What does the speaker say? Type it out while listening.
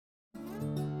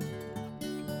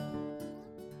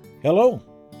Hello,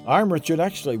 I'm Richard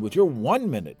Exley with your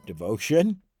 1-minute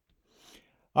devotion.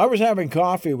 I was having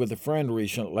coffee with a friend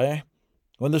recently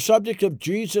when the subject of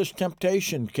Jesus'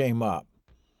 temptation came up.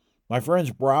 My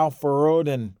friend's brow furrowed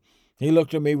and he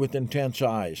looked at me with intense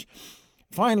eyes.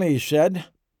 Finally, he said,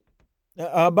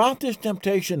 about this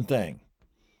temptation thing,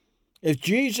 if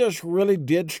Jesus really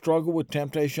did struggle with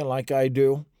temptation like I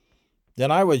do, then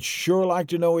I would sure like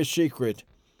to know his secret.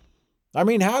 I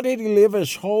mean, how did he live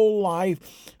his whole life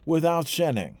without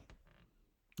sinning?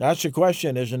 That's the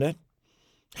question, isn't it?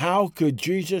 How could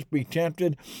Jesus be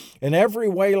tempted in every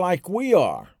way like we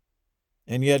are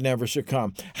and yet never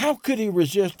succumb? How could he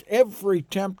resist every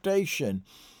temptation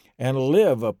and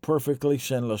live a perfectly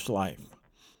sinless life?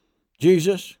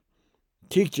 Jesus,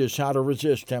 teach us how to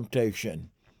resist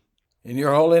temptation. In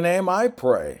your holy name I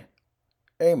pray.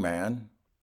 Amen.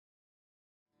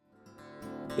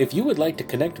 If you would like to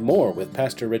connect more with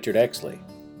Pastor Richard Exley,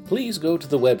 please go to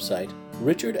the website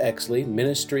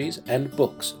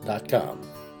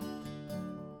richardexleyministriesandbooks.com.